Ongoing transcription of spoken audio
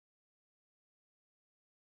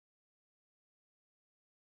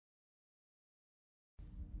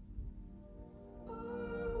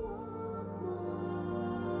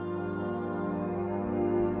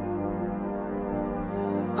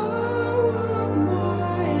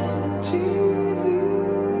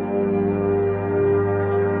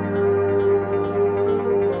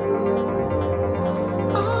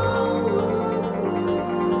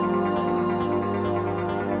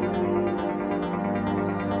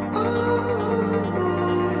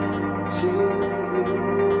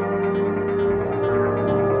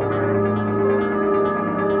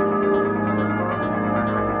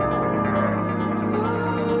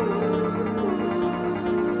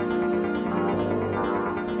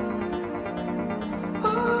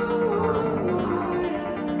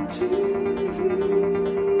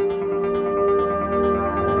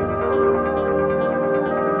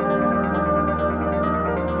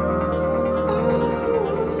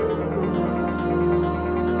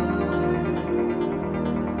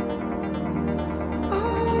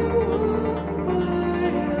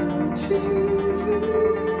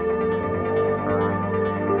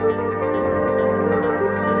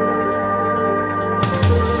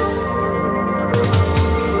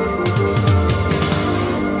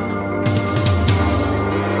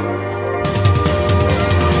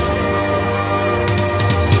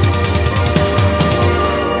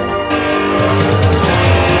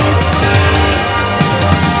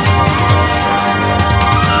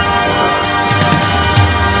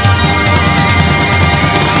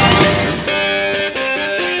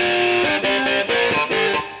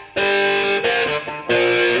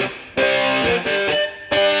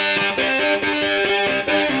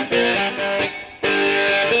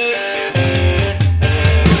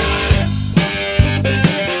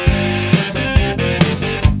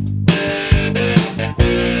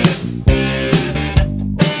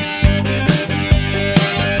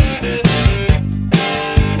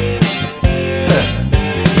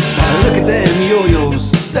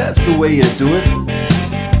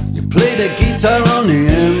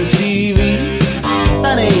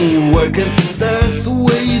working, that's the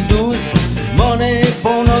way you do it. Money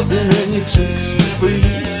for nothing and your chicks for free.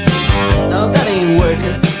 Now that ain't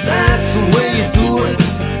working, that's the way you do it.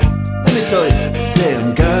 Let me tell you,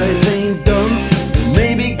 damn guys ain't dumb.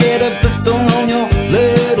 Maybe get a blister on your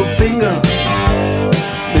little finger.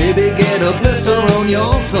 Maybe get a blister on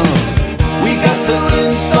your thumb. We got to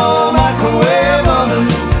install microwave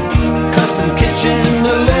ovens, custom kitchen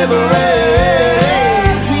deliveries.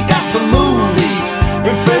 We got to move these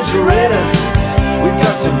refrigerators. We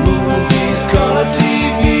got to move these color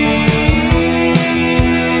TVs.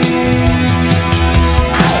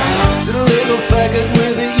 To the little faggot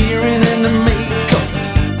with the earring and the makeup.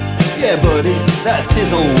 Yeah, buddy, that's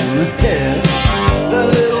his own hair. The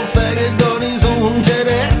little faggot got his own jet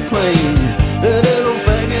airplane. The little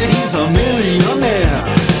faggot, he's a millionaire.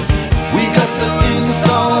 We got to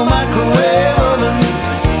install microwave ovens,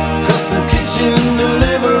 custom kitchen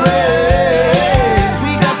deliveries.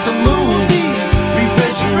 We got to move these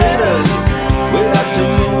refrigerators. We got to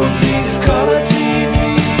move these color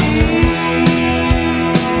TVs.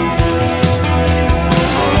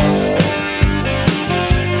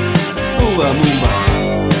 Move on, move on.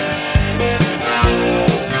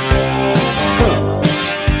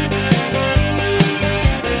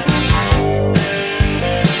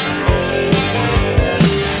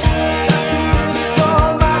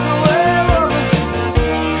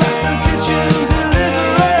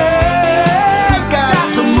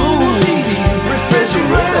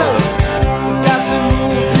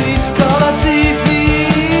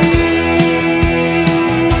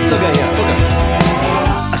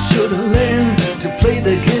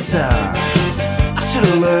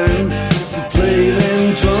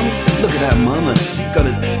 Mama, she got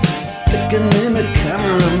it sticking in the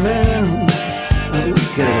cameraman. Oh,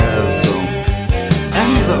 look at her, so. And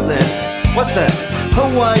he's up there. What's that?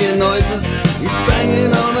 Hawaiian noises. He's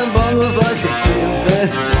banging on the bongos like a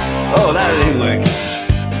chimpanzee. Oh, that ain't working.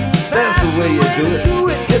 That's the way you do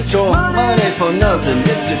it. Get your money for nothing.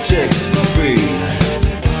 Get your chicks for free.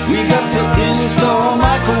 We got to install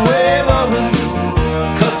microwave oven,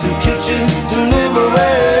 custom kitchen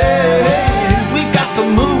deliveries. We got to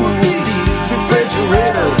move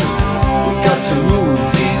refrigerators. We got to move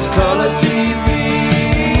these color TVs.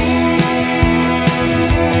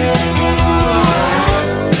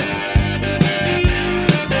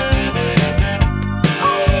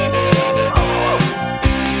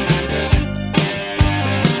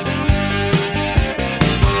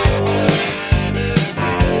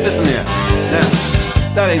 Listen here, now,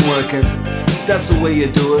 that ain't working. That's the way you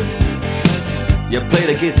do it. You play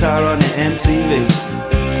the guitar on your MTV.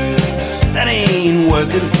 That ain't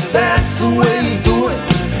working, that's the way you do it.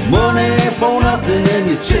 Money for nothing and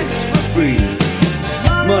your chicks for free.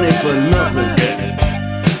 Money for nothing.